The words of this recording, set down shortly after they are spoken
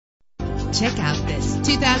Check out this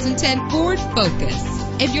 2010 Ford Focus.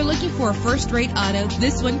 If you're looking for a first-rate auto,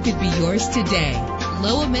 this one could be yours today.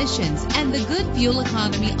 Low emissions and the good fuel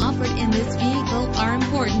economy offered in this vehicle are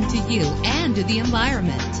important to you and to the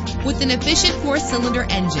environment. With an efficient 4-cylinder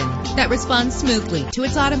engine that responds smoothly to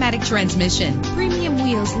its automatic transmission, premium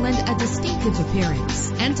wheels lend a distinctive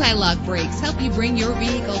appearance. Anti-lock brakes help you bring your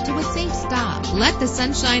vehicle to a safe stop. Let the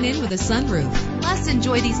sunshine in with a sunroof. Plus,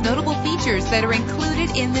 enjoy these notable features that are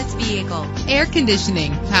included in this vehicle: air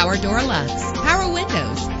conditioning, power door locks, power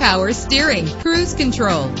windows, power steering, cruise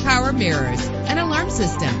control, power mirrors, an alarm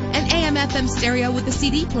system, an AM/FM stereo with a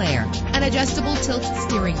CD player, an adjustable tilt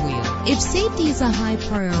steering wheel. If safety is a high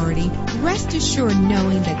priority, rest assured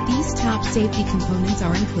knowing that these top safety components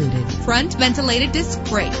are included: front ventilated disc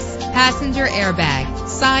brakes, passenger airbag,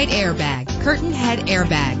 side airbag, curtain head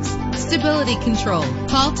airbags, stability control.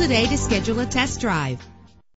 Call today to schedule a test drive.